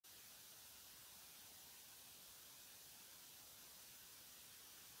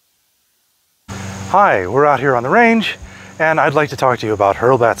Hi, we're out here on the range, and I'd like to talk to you about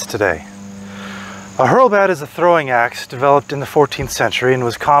hurlbats today. A hurlbat is a throwing axe developed in the 14th century and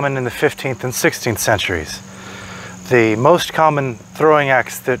was common in the 15th and 16th centuries. The most common throwing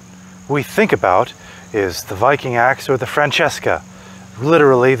axe that we think about is the Viking axe or the Francesca,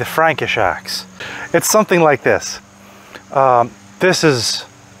 literally the Frankish axe. It's something like this. This is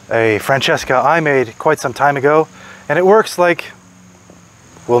a Francesca I made quite some time ago, and it works like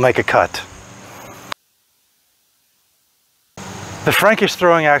we'll make a cut. The Frankish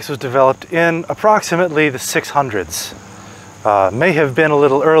throwing axe was developed in approximately the 600s. May have been a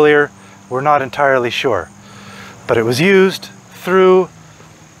little earlier, we're not entirely sure. But it was used through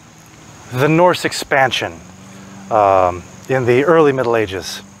the Norse expansion in the early Middle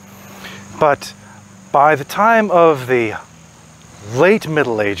Ages. But by the time of the late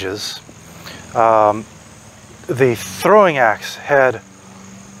Middle Ages, the throwing axe had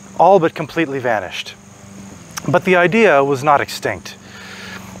all but completely vanished. But the idea was not extinct.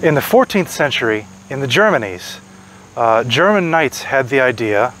 In the 14th century, in the Germanies, German knights had the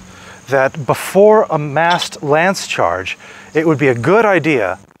idea that before a massed lance charge, it would be a good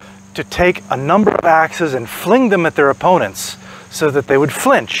idea to take a number of axes and fling them at their opponents so that they would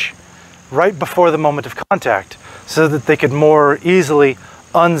flinch right before the moment of contact, so that they could more easily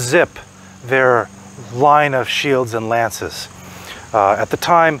unzip their line of shields and lances. At the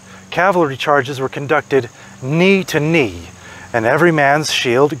time, cavalry charges were conducted knee to knee, and every man's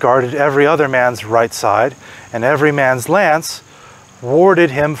shield guarded every other man's right side, and every man's lance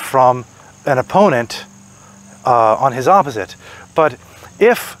warded him from an opponent on his opposite. But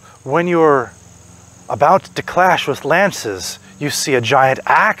if, when you're about to clash with lances, you see a giant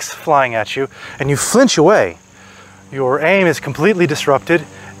axe flying at you and you flinch away, your aim is completely disrupted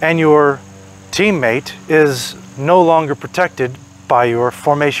and your teammate is no longer protected by your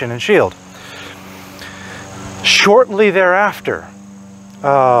formation and shield. Shortly thereafter,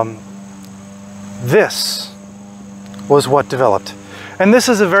 this was what developed. And this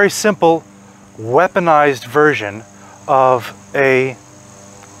is a very simple, weaponized version of a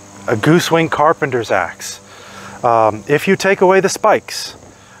Goosewing carpenter's axe. If you take away the spikes,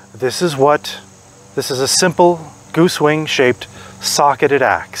 this is a simple Goosewing shaped socketed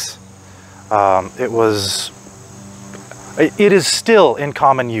axe. It is still in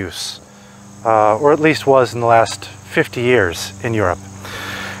common use. Or at least was in the last 50 years in Europe.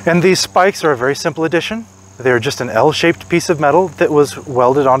 And these spikes are a very simple addition. They're just an L-shaped piece of metal that was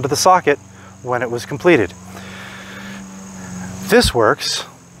welded onto the socket when it was completed. This works,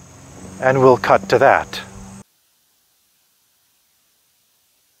 and we'll cut to that.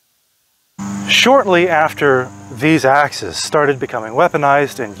 Shortly after these axes started becoming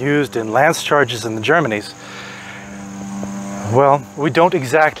weaponized and used in lance charges in the Germanies, well, we don't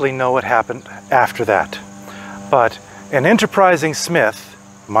exactly know what happened after that, but an enterprising smith,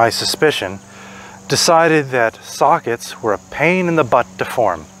 my suspicion, decided that sockets were a pain in the butt to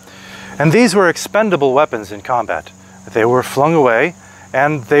form. And these were expendable weapons in combat. They were flung away,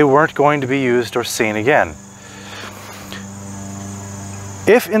 and they weren't going to be used or seen again.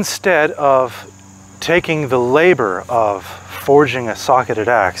 If instead of taking the labor of forging a socketed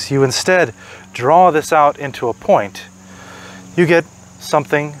axe, you instead draw this out into a point, you get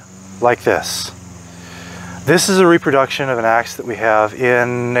something like this. This is a reproduction of an axe that we have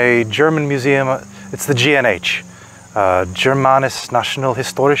in a German museum. It's the GNH, Germanis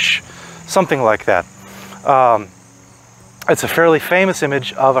Nationalhistorisch, something like that. It's a fairly famous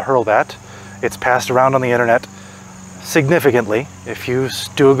image of a hurlbat. It's passed around on the internet significantly. If you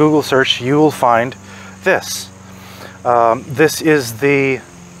do a Google search, you will find this. This is the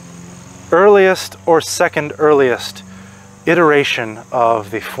earliest or second earliest iteration of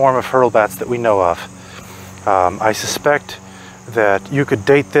the form of hurlbats that we know of. I suspect that you could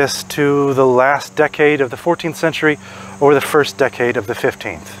date this to the last decade of the 14th century or the first decade of the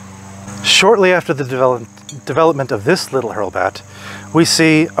 15th. Shortly after the development of this little hurlbat, we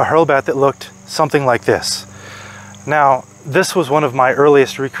see a hurlbat that looked something like this. Now, this was one of my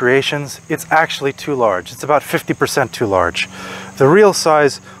earliest recreations. It's actually too large. It's about 50% too large. The real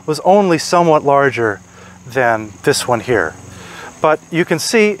size was only somewhat larger than this one here. But you can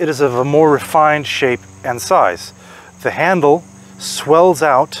see it is of a more refined shape and size. The handle swells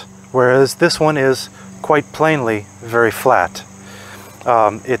out, whereas this one is quite plainly very flat.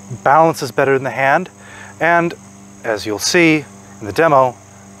 It balances better in the hand, and as you'll see in the demo,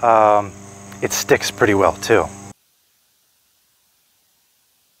 it sticks pretty well too.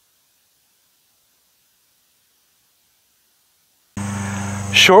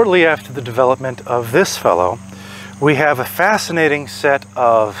 Shortly after the development of this fellow, we have a fascinating set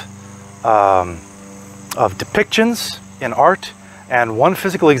of of depictions in art and one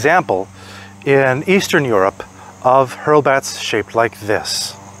physical example in Eastern Europe of hurlbats shaped like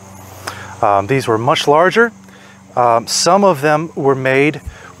this. These were much larger. Some of them were made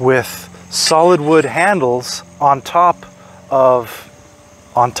with solid wood handles on top of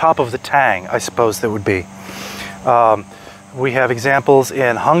the tang, I suppose that would be. We have examples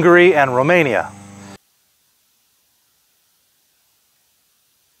in Hungary and Romania.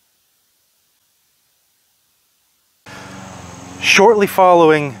 Shortly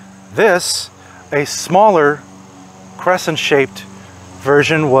following this, a smaller crescent-shaped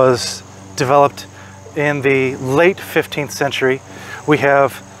version was developed in the late 15th century. We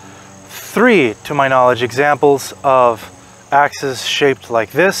have 3, to my knowledge, examples of axes shaped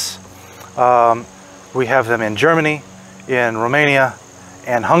like this. We have them in Germany, in Romania,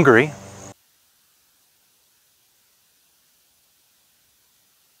 and Hungary.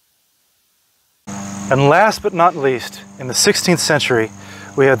 And last but not least, in the 16th century,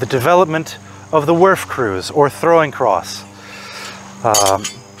 we had the development of the Wurfkreuz, or throwing cross.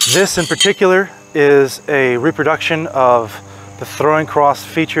 This in particular is a reproduction of the throwing cross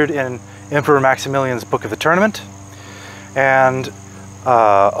featured in Emperor Maximilian's Book of the Tournament. And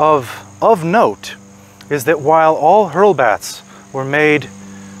of note is that while all hurlbats were made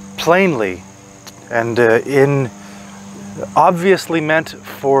plainly and obviously meant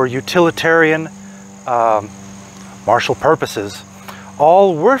for utilitarian martial purposes,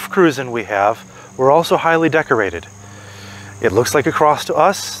 all Wurfkreuzen we have were also highly decorated. It looks like a cross to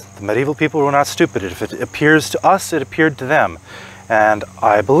us. The medieval people were not stupid. If it appears to us, it appeared to them. And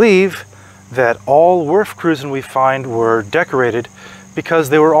I believe that all Wurfkreuzen we find were decorated because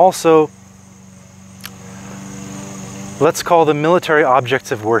they were also, let's call them, military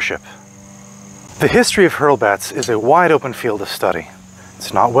objects of worship. The history of hurlbats is a wide open field of study.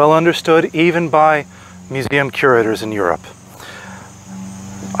 It's not well understood even by museum curators in Europe.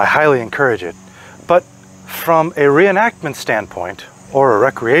 I highly encourage it. But from a reenactment standpoint, or a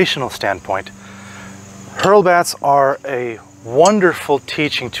recreational standpoint, hurlbats are a wonderful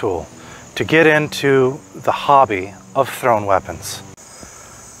teaching tool to get into the hobby of thrown weapons.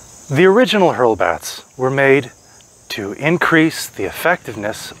 The original hurlbats were made to increase the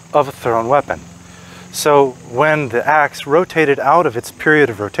effectiveness of a thrown weapon. So when the axe rotated out of its period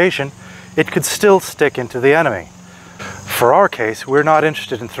of rotation, it could still stick into the enemy. For our case, we're not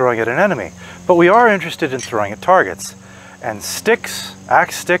interested in throwing at an enemy, but we are interested in throwing at targets. And sticks,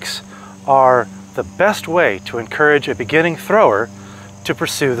 axe sticks, are the best way to encourage a beginning thrower to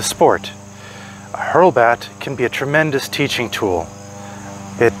pursue the sport. A hurlbat can be a tremendous teaching tool.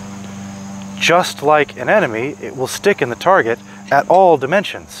 Just like an enemy, it will stick in the target at all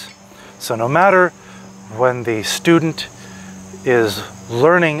dimensions. So no matter when the student is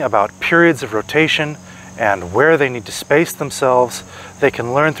learning about periods of rotation and where they need to space themselves, they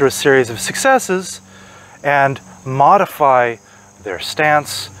can learn through a series of successes and modify their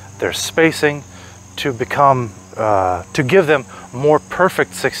stance, their spacing, to give them more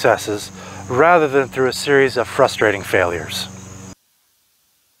perfect successes rather than through a series of frustrating failures.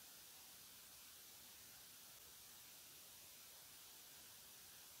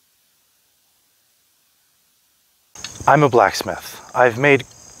 I'm a blacksmith. I've made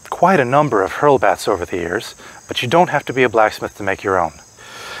quite a number of hurlbats over the years, but you don't have to be a blacksmith to make your own.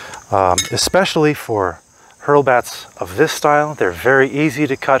 Especially for hurlbats of this style, they're very easy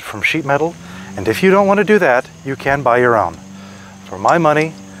to cut from sheet metal, and if you don't want to do that, you can buy your own. For my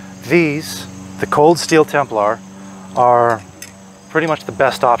money, these, the cold steel Templar, are pretty much the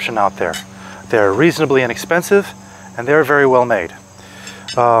best option out there. They're reasonably inexpensive, and they're very well made.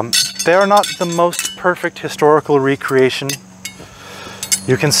 They are not the most perfect historical recreation.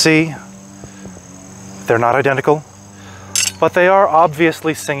 You can see they're not identical, but they are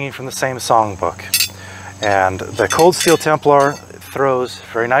obviously singing from the same songbook. And the cold steel Templar throws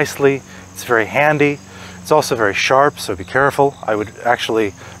very nicely. It's very handy. It's also very sharp, so be careful. I would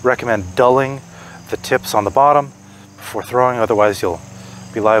actually recommend dulling the tips on the bottom before throwing, otherwise you'll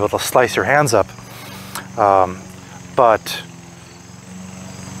be liable to slice your hands up. But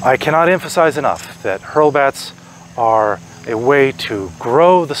I cannot emphasize enough that hurlbats are a way to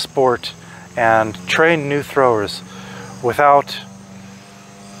grow the sport and train new throwers without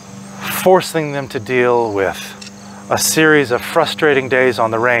forcing them to deal with a series of frustrating days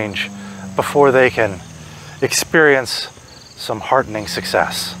on the range before they can experience some heartening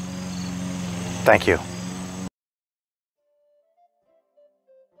success. Thank you.